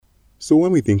So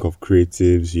when we think of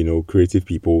creatives, creative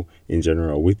people in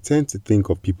general, we tend to think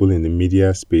of people in the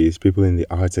media space, people in the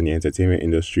arts and the entertainment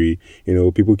industry,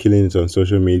 people killing it on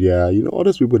social media, all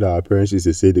those people that our parents used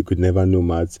to say they could never know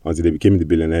maths until they became the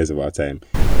billionaires of our time.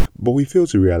 But we fail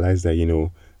to realize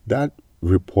that, that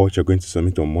report you're going to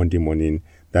submit on Monday morning,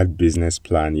 that business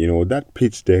plan, that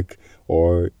pitch deck,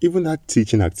 or even that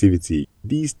teaching activity,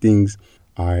 these things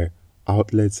are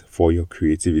outlets for your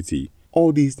creativity.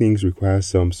 All these things require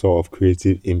some sort of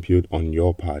creative input on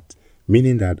your part,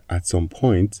 meaning that at some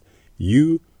point,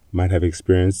 you might have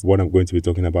experienced what I'm going to be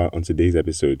talking about on today's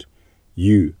episode.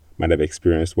 You might have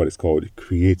experienced what is called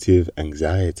creative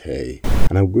anxiety.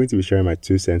 And I'm going to be sharing my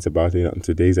 2 cents about it on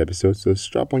today's episode, so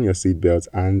strap on your seatbelts.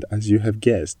 And as you have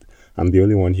guessed, I'm the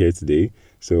only one here today,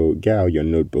 so get out your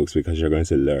notebooks because you're going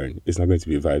to learn. It's not going to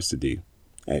be vibes today,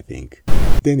 I think.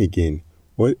 Then again,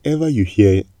 whatever you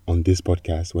hear on this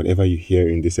podcast, whatever you hear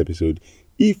in this episode,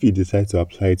 if you decide to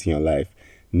apply it in your life,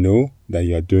 know that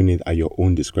you are doing it at your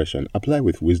own discretion. Apply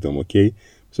with wisdom, okay?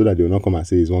 So that they will not come and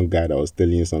say it's one guy that was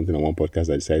telling you something on one podcast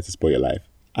that decided to spoil your life.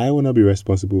 I will not be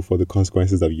responsible for the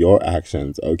consequences of your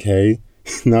actions, okay?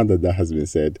 Now that has been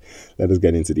said, let us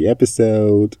get into the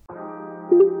episode.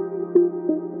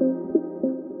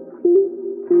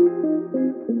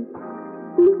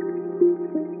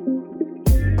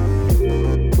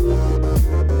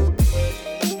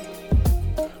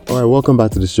 Alright, welcome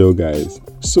back to the show, guys.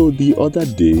 So the other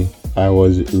day, I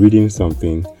was reading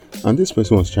something, and this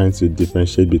person was trying to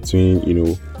differentiate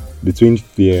between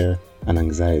fear and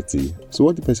anxiety. So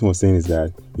what the person was saying is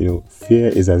that, fear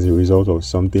is as a result of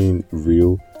something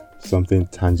real, something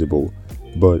tangible,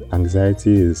 but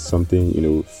anxiety is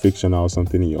something, fictional,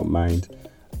 something in your mind.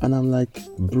 And I'm like,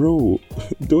 bro,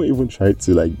 don't even try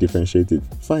to differentiate it.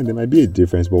 Fine, there might be a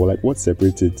difference, but what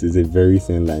separates it is a very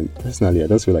thin line. Personally, I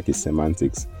just feel like it's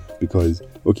semantics. Because,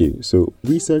 okay, so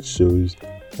research shows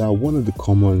that one of the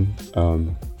common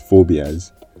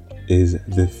phobias is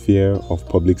the fear of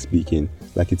public speaking.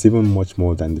 It's even much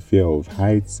more than the fear of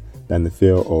heights, than the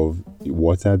fear of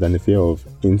water, than the fear of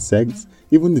insects,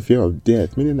 even the fear of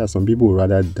death, meaning that some people would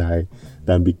rather die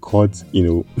than be caught,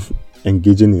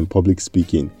 engaging in public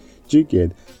speaking. Do you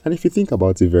get? And if you think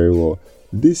about it very well,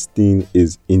 this thing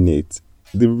is innate.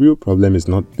 The real problem is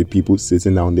not the people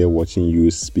sitting down there watching you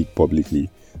speak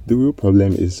publicly. The real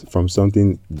problem is from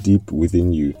something deep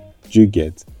within you. Do you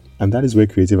get? And that is where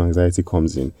creative anxiety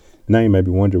comes in. Now you might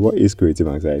be wondering, what is creative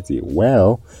anxiety?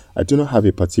 Well, I do not have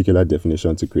a particular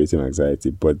definition to creative anxiety,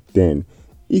 but then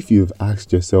if you've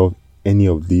asked yourself any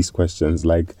of these questions,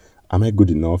 am I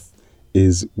good enough?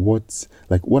 Is what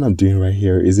I'm doing right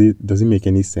here, does it make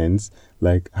any sense?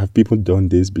 Have people done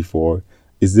this before?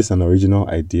 Is this an original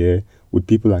idea? Would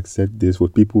people accept this?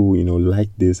 Would people, like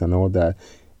this and all that?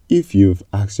 If you've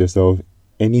asked yourself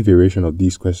any variation of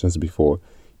these questions before,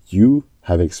 you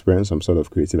have experienced some sort of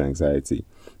creative anxiety.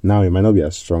 Now, it might not be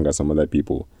as strong as some other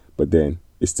people, but then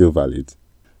it's still valid.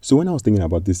 So when I was thinking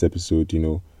about this episode,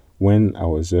 when I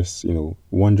was just,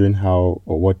 wondering how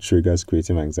or what triggers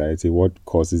creative anxiety, what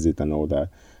causes it and all that,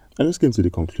 I just came to the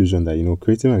conclusion that,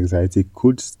 creative anxiety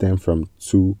could stem from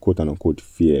two quote-unquote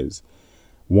fears.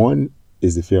 One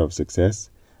is the fear of success,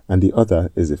 and the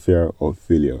other is the fear of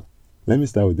failure. Let me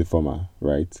start with the former,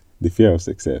 right? The fear of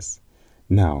success.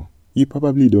 Now, you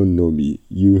probably don't know me.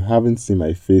 You haven't seen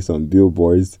my face on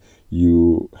billboards.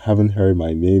 You haven't heard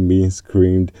my name being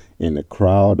screamed in a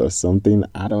crowd or something.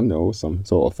 I don't know, some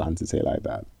sort of fantasy like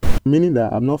that. Meaning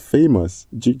that I'm not famous.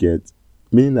 Do you get?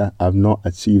 Meaning that I've not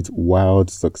achieved wild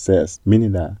success.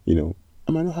 Meaning that,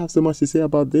 I might not have so much to say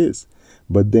about this.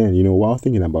 But then, while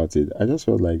thinking about it, I just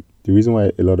felt like the reason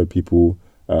why a lot of people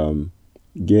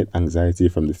get anxiety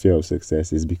from the fear of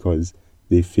success is because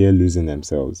they fear losing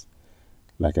themselves.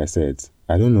 Like I said,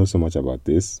 I don't know so much about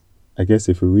this. I guess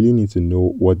if we really need to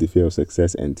know what the fear of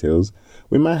success entails,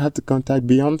 we might have to contact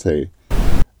Beyonce.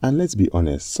 And let's be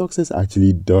honest, success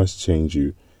actually does change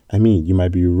you. I mean, you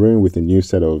might be rowing with a new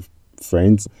set of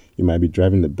friends, you might be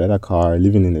driving a better car,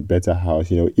 living in a better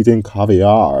house, eating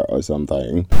caviar or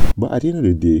something. But at the end of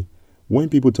the day, when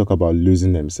people talk about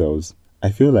losing themselves, I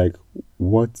feel like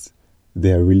what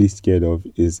they're really scared of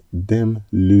is them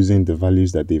losing the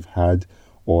values that they've had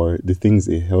or the things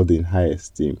they held in high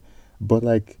esteem. But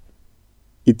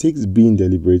it takes being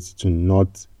deliberate to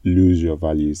not lose your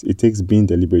values. It takes being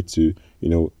deliberate to,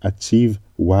 achieve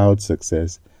wild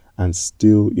success and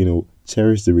still,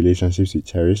 cherish the relationships you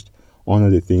cherished, honor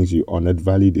the things you honored,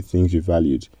 value the things you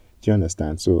valued. Do you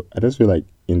understand? So I just feel like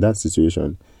in that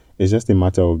situation, it's just a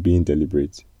matter of being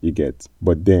deliberate, you get.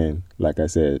 But then, like I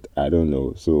said, I don't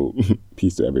know. So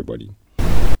peace to everybody.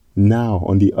 Now,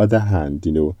 on the other hand,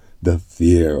 the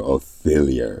fear of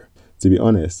failure. To be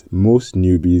honest, most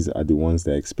newbies are the ones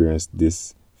that experience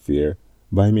this fear.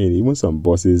 But I mean, even some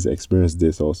bosses experience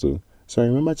this also. So I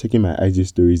remember checking my IG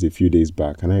stories a few days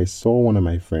back, and I saw one of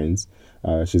my friends.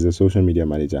 She's a social media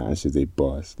manager, and she's a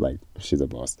boss. Like, she's a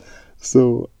boss.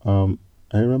 So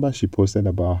I remember she posted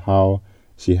about how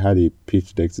she had a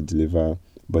pitch deck to deliver,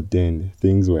 but then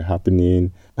things were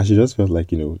happening, and she just felt like,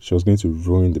 she was going to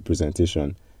ruin the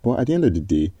presentation. But at the end of the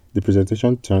day, the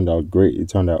presentation turned out great. It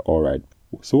turned out all right.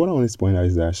 So what I want to point out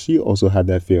is that she also had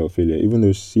that fear of failure, even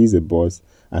though she's a boss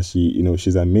and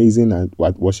she's amazing at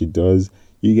what she does.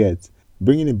 You get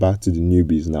bringing it back to the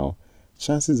newbies now.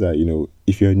 Chances are,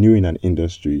 if you're new in an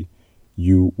industry,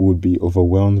 you would be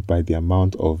overwhelmed by the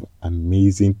amount of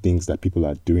amazing things that people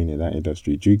are doing in that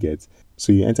industry. Do you get?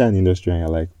 So you enter an industry and you're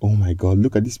like, oh my God,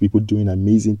 look at these people doing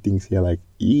amazing things here. Like,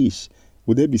 yeesh,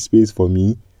 would there be space for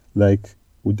me? Like,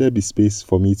 would there be space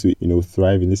for me to,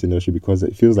 thrive in this industry because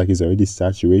it feels like it's already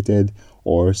saturated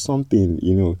or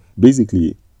something,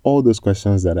 Basically, all those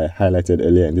questions that I highlighted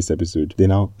earlier in this episode, they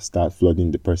now start flooding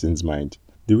the person's mind.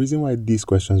 The reason why these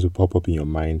questions will pop up in your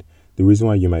mind, the reason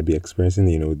why you might be experiencing,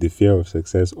 the fear of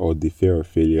success or the fear of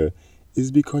failure is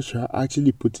because you're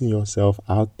actually putting yourself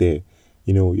out there.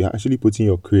 You're actually putting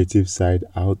your creative side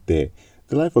out there.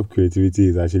 The life of creativity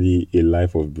is actually a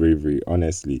life of bravery,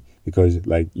 honestly, because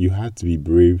like you have to be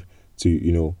brave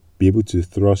to, be able to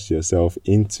thrust yourself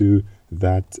into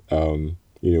that,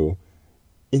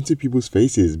 into people's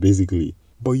faces, basically.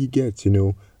 But you get,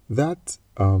 that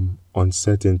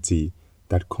uncertainty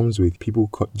that comes with people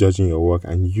judging your work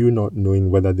and you not knowing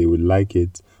whether they would like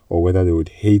it or whether they would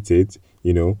hate it,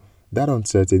 that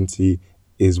uncertainty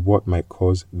is what might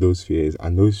cause those fears,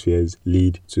 and those fears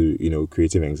lead to,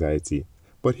 creative anxiety.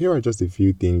 But here are just a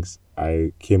few things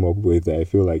I came up with that I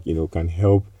feel like, can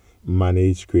help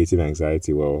manage creative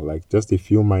anxiety well. Like just a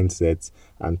few mindsets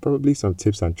and probably some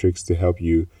tips and tricks to help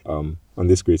you on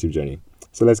this creative journey.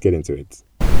 So let's get into it.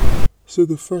 So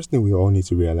the first thing we all need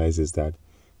to realize is that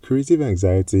creative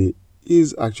anxiety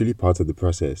is actually part of the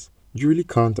process. You really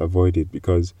can't avoid it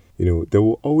because, there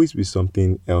will always be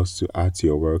something else to add to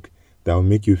your work that will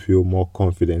make you feel more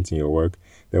confident in your work.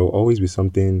 There will always be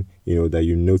something, that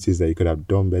you notice that you could have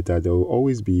done better. There will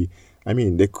always be,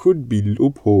 there could be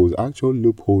actual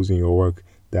loopholes in your work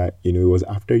that, it was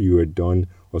after you were done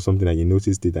or something that you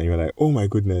noticed it and you're like, oh my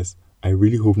goodness, I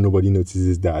really hope nobody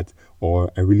notices that.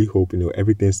 Or I really hope,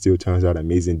 everything still turns out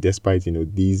amazing despite,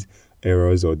 these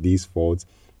errors or these faults.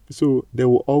 So there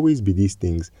will always be these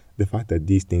things. The fact that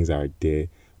these things are there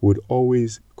would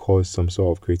always cause some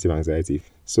sort of creative anxiety.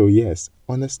 So yes,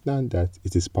 understand that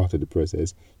it is part of the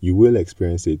process. You will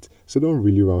experience it. So don't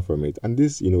really run from it. And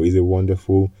this, is a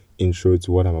wonderful intro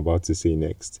to what I'm about to say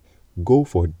next. Go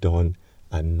for done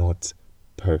and not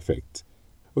perfect.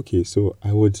 Okay, so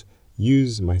I would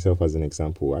use myself as an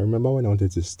example. I remember when I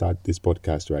wanted to start this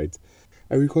podcast, right?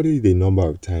 I recorded it a number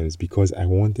of times because I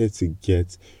wanted to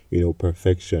get,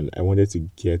 perfection. I wanted to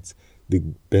get the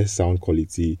best sound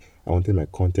quality. I wanted my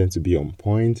content to be on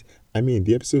point.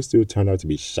 The episode still turned out to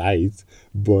be shite,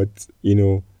 but,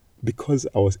 because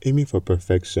I was aiming for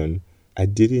perfection, I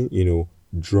didn't,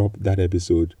 drop that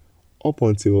episode up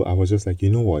until I was just like, you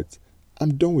know what?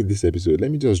 I'm done with this episode.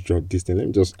 Let me just drop this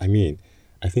thing.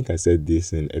 I think I said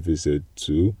this in episode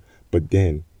 2, but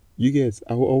then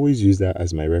I will always use that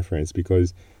as my reference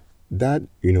because that,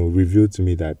 revealed to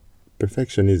me that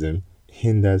perfectionism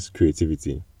hinders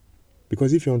creativity.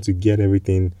 Because if you want to get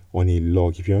everything on a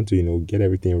log, if you want to, get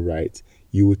everything right,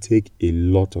 you will take a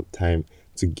lot of time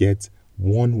to get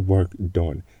one work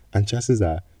done. And chances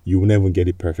are you will never get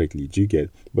it perfectly. Do you get?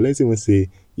 But let's even say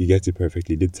you get it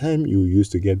perfectly. The time you use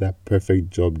to get that perfect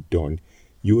job done,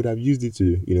 you would have used it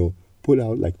to, put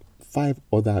out like 5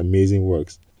 other amazing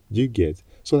works. Do you get?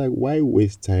 So like, why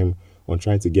waste time on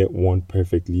trying to get one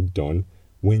perfectly done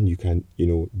when you can,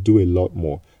 do a lot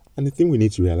more? And the thing we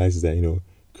need to realize is that,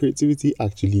 creativity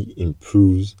actually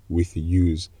improves with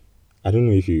use. I don't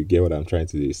know if you get what I'm trying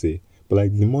to say, but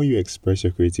like the more you express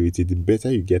your creativity, the better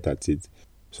you get at it.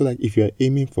 So like if you're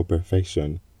aiming for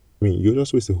perfection, you'll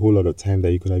just waste a whole lot of time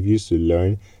that you could have used to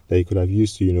learn, that you could have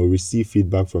used to, receive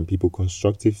feedback from people,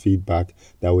 constructive feedback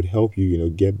that would help you,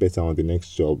 get better on the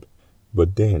next job.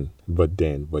 But then,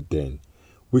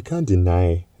 we can't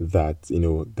deny that,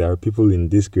 there are people in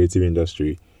this creative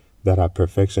industry that are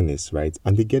perfectionists, right?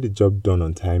 And they get the job done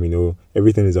on time,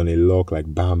 everything is on a lock,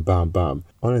 like bam, bam, bam.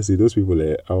 Honestly, those people,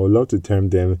 I would love to term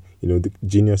them, the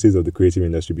geniuses of the creative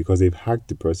industry because they've hacked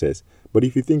the process. But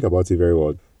if you think about it very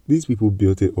well, these people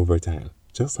built it over time.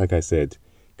 Just like I said,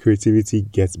 creativity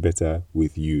gets better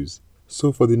with use.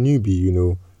 So for the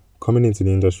newbie, coming into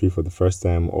the industry for the first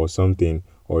time or something,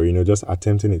 or, just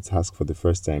attempting a task for the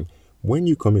first time, when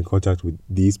you come in contact with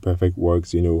these perfect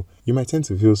works, you might tend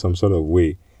to feel some sort of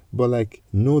way. But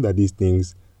know that these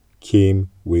things came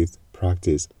with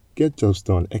practice. Get jobs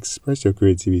done, express your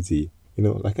creativity.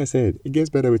 Like I said, it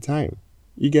gets better with time.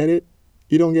 You get it?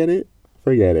 You don't get it?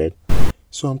 Forget it.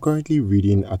 So I'm currently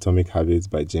reading Atomic Habits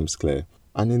by James Clear.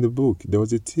 And in the book, there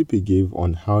was a tip he gave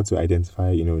on how to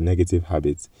identify, negative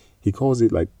habits. He calls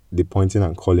it the pointing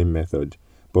and calling method.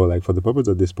 But for the purpose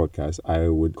of this podcast, I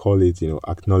would call it,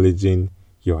 acknowledging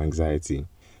your anxiety.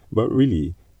 But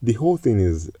really, the whole thing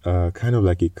is kind of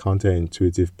like a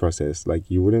counterintuitive process.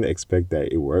 You wouldn't expect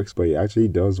that it works, but it actually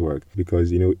does work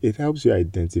because, it helps you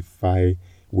identify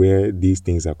where these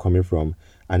things are coming from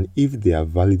and if they are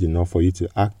valid enough for you to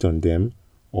act on them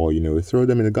or, throw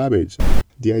them in the garbage.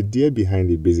 The idea behind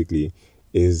it basically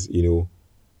is,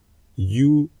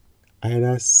 you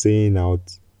either saying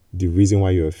out the reason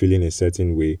why you're feeling a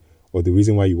certain way or the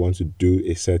reason why you want to do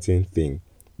a certain thing,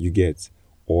 you get,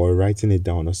 or writing it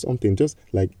down or something, just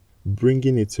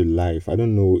bringing it to life. I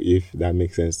don't know if that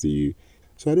makes sense to you.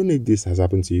 So I don't know if this has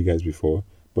happened to you guys before,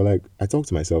 but I talk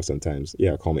to myself sometimes.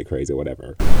 Yeah, call me crazy or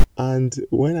whatever. And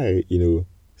when I,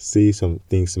 say some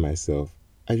things to myself,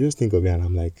 I just think of it and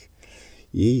I'm like,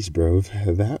 yeesh, bro,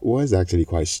 that was actually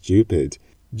quite stupid.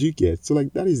 Do you get? So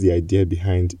that is the idea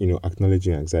behind,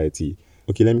 acknowledging anxiety.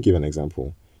 Okay, let me give an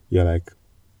example. You're like,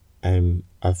 I'm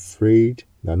afraid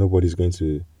that nobody's going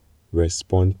to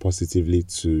respond positively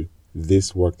to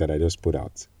this work that I just put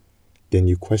out. Then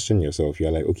you question yourself.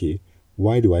 You're like, okay,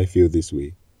 why do I feel this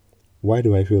way? Why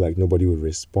do I feel like nobody will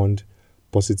respond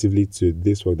positively to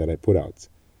this work that I put out?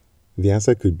 The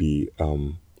answer could be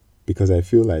because I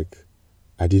feel like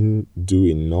I didn't do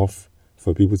enough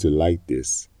for people to like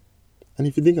this. And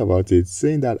if you think about it,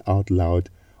 saying that out loud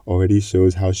already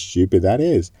shows how stupid that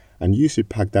is. And you should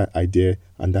pack that idea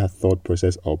and that thought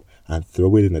process up and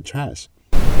throw it in the trash.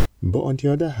 But on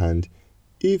the other hand,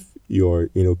 if your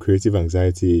creative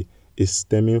anxiety is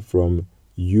stemming from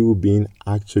you being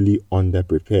actually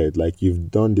underprepared, you've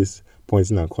done this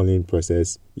pointing and calling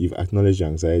process, you've acknowledged your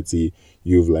anxiety,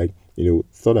 you've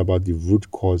thought about the root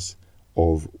cause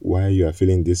of why you are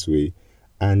feeling this way,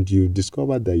 and you've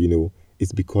discovered that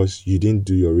it's because you didn't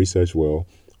do your research well,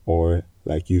 or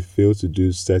you failed to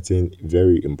do certain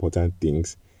very important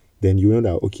things, then you know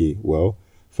that, okay, well,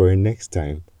 for the next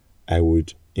time I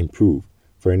would improve,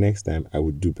 for the next time I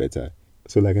would do better.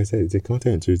 So like I said, it's a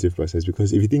counterintuitive process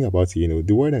because if you think about it,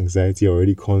 the word anxiety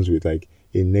already comes with a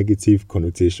negative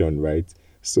connotation, right?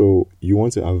 So you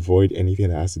want to avoid anything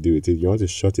that has to do with it. You want to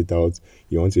shut it out.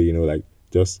 You want to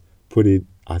just put it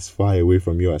as far away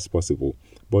from you as possible.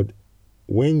 But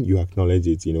when you acknowledge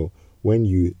it, when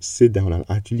you sit down and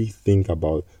actually think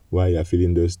about why you're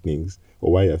feeling those things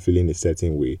or why you're feeling a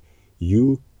certain way,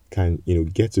 you can,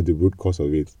 get to the root cause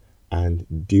of it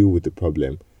and deal with the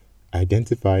problem.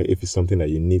 Identify if it's something that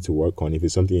you need to work on, if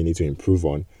it's something you need to improve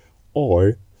on,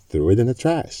 or throw it in the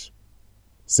trash.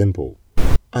 Simple.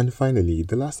 And finally,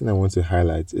 the last thing I want to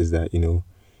highlight is that,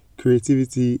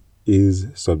 creativity is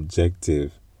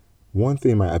subjective. One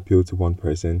thing might appeal to one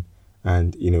person,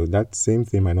 and, that same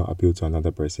thing might not appeal to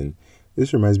another person.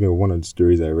 This reminds me of one of the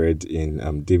stories I read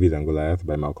in David and Goliath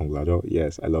by Malcolm Gladwell.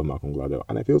 Yes, I love Malcolm Gladwell,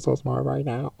 and I feel so smart right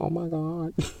now. Oh my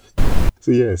God. So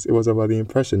yes, it was about the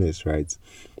Impressionists, right?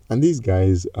 And these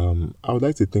guys, I would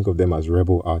like to think of them as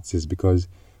rebel artists because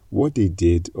what they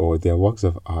did or their works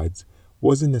of art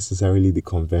wasn't necessarily the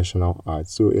conventional art.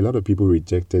 So a lot of people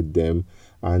rejected them,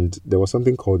 and there was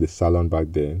something called the Salon back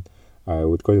then. I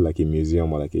would call it a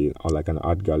museum or an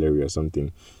art gallery or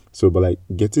something. So, but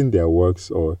getting their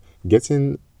works or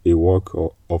getting a work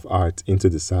of art into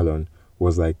the Salon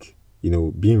was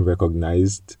being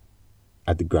recognized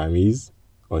at the Grammys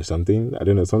or something. I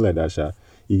don't know, something like that, Sha.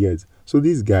 You get. So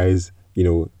these guys,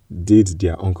 did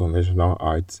their unconventional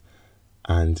art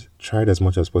and tried as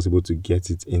much as possible to get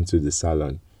it into the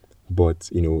Salon. But,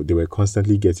 they were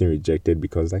constantly getting rejected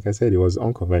because, like I said, it was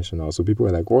unconventional. So people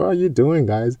were like, what are you doing,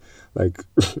 guys?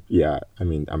 Yeah, I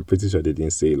mean, I'm pretty sure they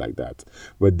didn't say it like that.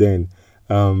 But then,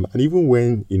 and even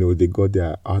when, they got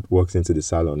their artworks into the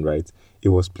Salon, right, it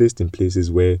was placed in places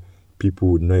where people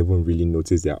would not even really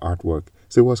notice their artwork.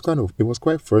 So it was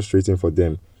quite frustrating for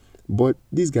them. But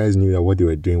these guys knew that what they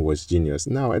were doing was genius.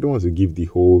 Now, I don't want to give the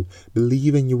whole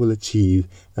believe and you will achieve,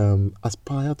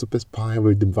 aspire to perspire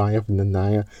with divine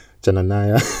Chananaya.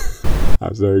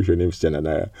 I'm sorry if your name's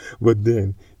Chananaya. But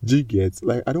then, do you get,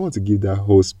 I don't want to give that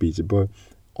whole speech, but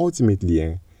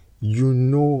ultimately, you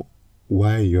know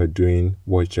why you're doing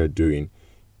what you're doing.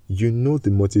 You know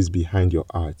the motives behind your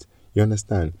art. You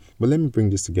understand? But let me bring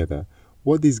this together.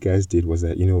 what these guys did was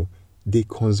that, they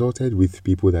consulted with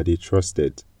people that they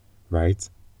trusted, right?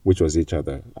 Which was each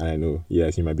other. And I know,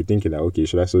 yes, you might be thinking that, okay,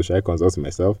 should I consult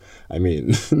myself? I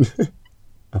mean,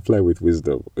 apply with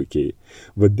wisdom, okay?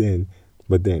 But then,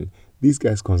 these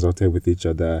guys consulted with each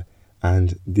other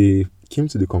and they came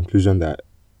to the conclusion that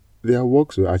their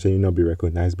works will actually not be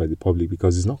recognized by the public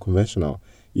because it's not conventional.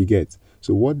 You get?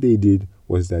 So what they did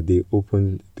was that they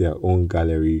opened their own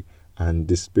gallery and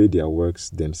displayed their works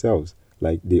themselves.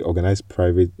 Like they organized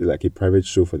a private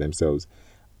show for themselves,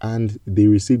 and they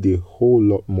received a whole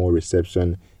lot more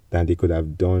reception than they could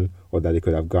have done or that they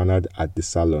could have garnered at the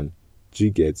salon. Do you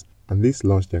get? And this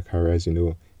launched their careers.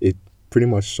 It pretty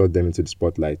much shot them into the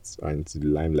spotlight and into the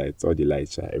limelight, all the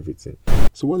lights, everything.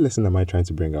 So what lesson am I trying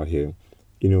to bring out here?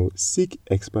 Seek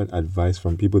expert advice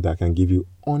from people that can give you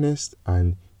honest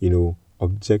and,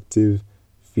 objective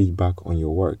feedback on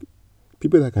your work.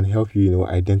 People that can help you,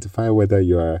 identify whether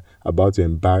you are about to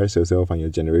embarrass yourself and your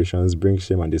generations, bring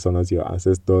shame and dishonor to your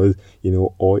ancestors,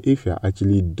 or if you're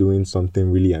actually doing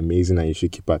something really amazing and you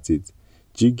should keep at it.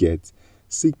 Do you get?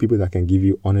 Seek people that can give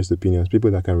you honest opinions,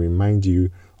 people that can remind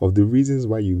you of the reasons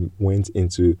why you went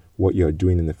into what you're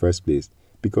doing in the first place.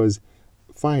 Because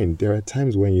fine, there are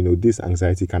times when, this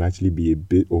anxiety can actually be a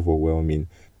bit overwhelming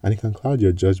and it can cloud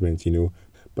your judgment,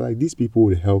 But like these people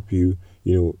would help you,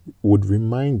 would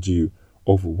remind you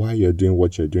of why you're doing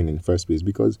what you're doing in the first place.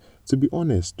 Because to be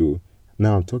honest though,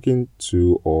 now I'm talking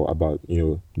to or about,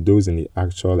 those in the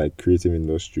actual like creative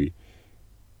industry.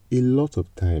 A lot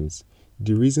of times,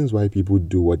 the reasons why people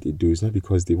do what they do is not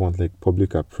because they want like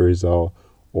public appraisal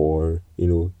or,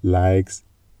 likes.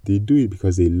 They do it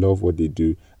because they love what they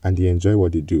do and they enjoy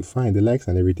what they do. Fine, the likes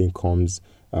and everything comes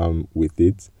with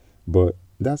it, but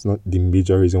that's not the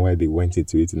major reason why they went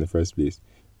into it in the first place.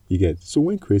 You get? So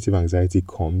when creative anxiety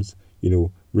comes,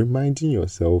 reminding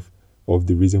yourself of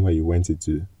the reason why you went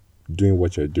into doing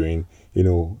what you're doing,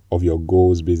 of your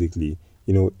goals basically,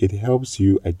 it helps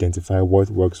you identify what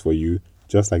works for you,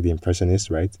 just like the impressionist,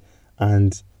 right?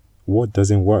 And what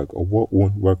doesn't work or what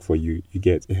won't work for you. You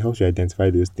get? It helps you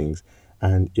identify those things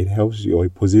and it helps you or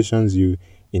it positions you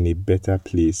in a better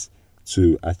place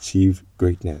to achieve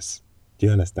greatness. Do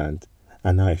you understand?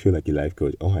 And now I feel like a life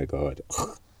coach. Oh my God.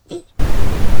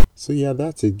 So yeah,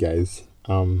 that's it, guys.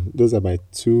 Those are my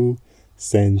 2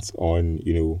 cents on,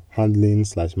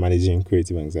 handling/managing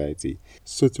creative anxiety.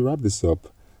 So to wrap this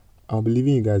up, I'll be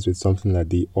leaving you guys with something that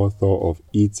the author of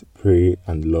Eat, Pray,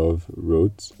 and Love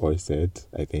wrote or said,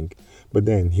 I think. But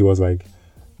then he was like,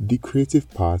 the creative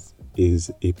path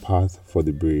is a path for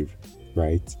the brave,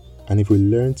 right? And if we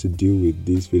learn to deal with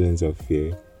these feelings of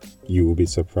fear, you will be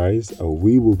surprised, or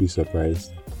we will be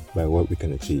surprised by what we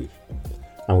can achieve.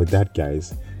 And with that,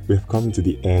 guys, we've come to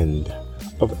the end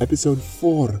of episode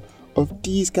 4 of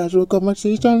These Casual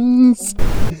Conversations.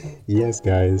 Yes,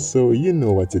 guys, so you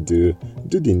know what to do.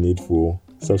 Do the needful.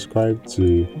 Subscribe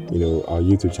to, our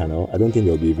YouTube channel. I don't think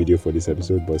there'll be a video for this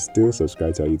episode, but still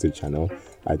subscribe to our YouTube channel.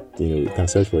 You can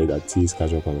search for it at T's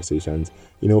Casual Conversations.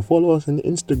 Follow us on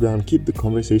Instagram. Keep the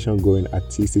conversation going at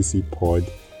TCC Pod.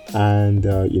 And,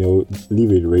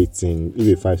 leave a rating,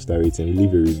 leave a 5-star rating,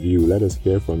 leave a review. Let us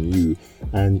hear from you.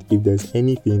 And if there's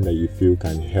anything that you feel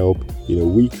can help,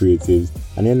 we creatives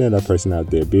and any other person out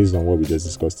there based on what we just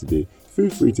discussed today, feel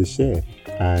free to share.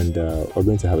 And we're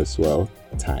going to have a swell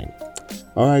time.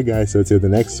 Alright, guys, so till the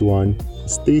next one,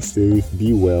 stay safe,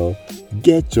 be well,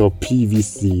 get your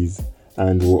PVCs,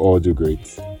 and we'll all do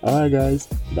great. Alright, guys,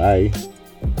 bye.